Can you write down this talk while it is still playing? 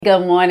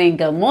Good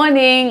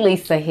morning.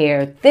 Lisa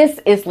here.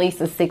 This is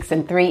Lisa 6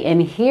 and 3, and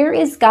here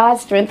is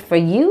God's strength for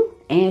you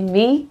and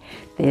me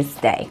this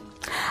day.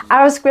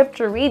 Our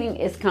scripture reading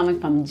is coming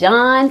from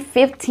John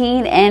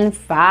 15 and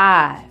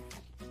 5.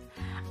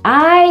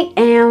 I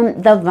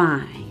am the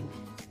vine.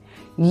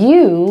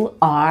 You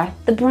are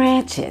the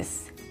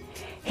branches.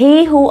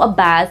 He who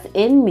abides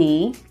in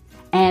me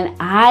and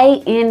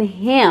I in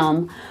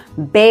him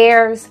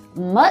bears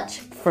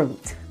much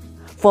fruit.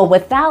 For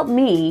without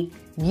me,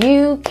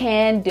 you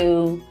can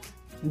do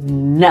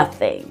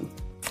nothing.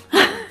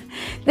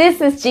 This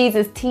is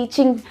Jesus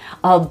teaching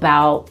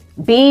about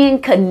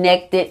being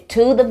connected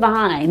to the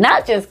vine.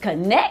 Not just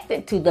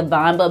connected to the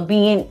vine, but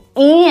being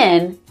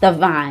in the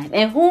vine.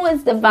 And who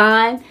is the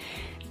vine?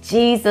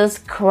 Jesus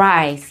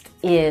Christ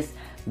is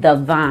the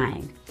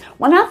vine.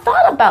 When I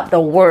thought about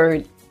the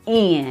word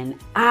in,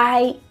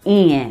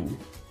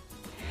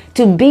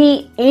 to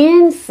be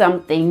in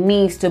something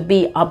means to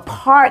be a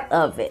part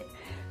of it.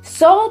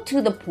 So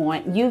to the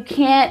point you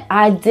can't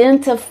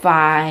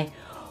identify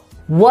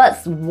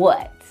what's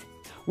what.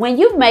 When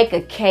you make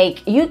a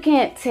cake, you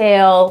can't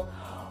tell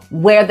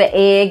where the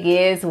egg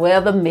is,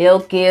 where the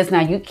milk is. Now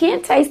you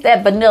can't taste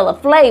that vanilla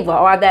flavor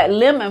or that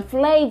lemon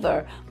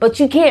flavor, but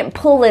you can't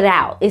pull it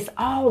out. It's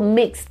all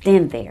mixed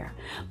in there.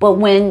 But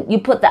when you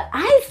put the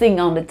icing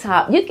on the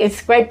top, you can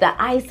scrape the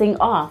icing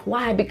off.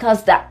 Why?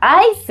 Because the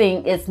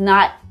icing is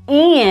not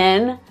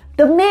in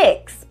the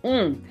mix.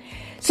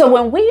 So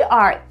when we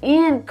are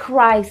in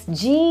Christ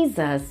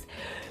Jesus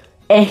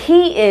and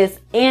he is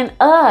in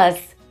us,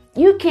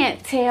 you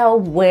can't tell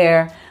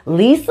where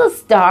Lisa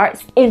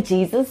starts and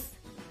Jesus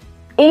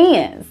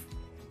ends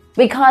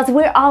because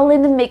we're all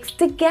in the mix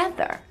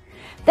together.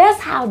 That's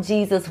how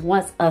Jesus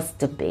wants us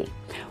to be.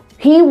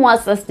 He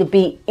wants us to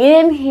be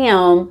in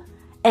him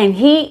and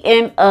he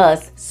in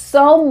us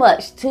so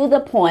much to the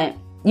point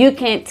you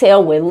can't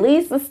tell where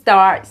Lisa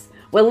starts,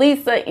 where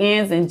Lisa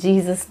ends and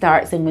Jesus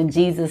starts, and when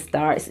Jesus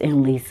starts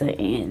and Lisa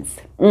ends.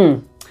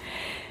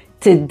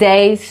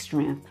 Today's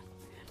strength.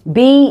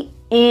 Be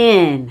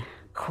in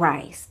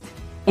Christ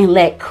and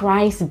let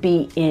Christ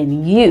be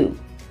in you.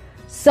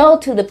 So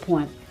to the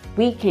point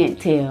we can't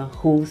tell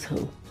who's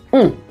who.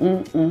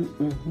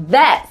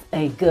 That's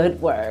a good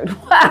word.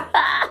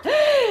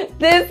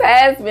 This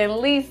has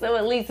been Lisa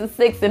with Lisa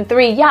 6 and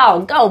 3.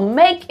 Y'all go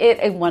make it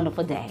a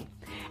wonderful day.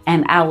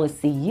 And I will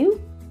see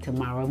you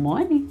tomorrow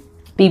morning.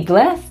 Be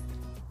blessed.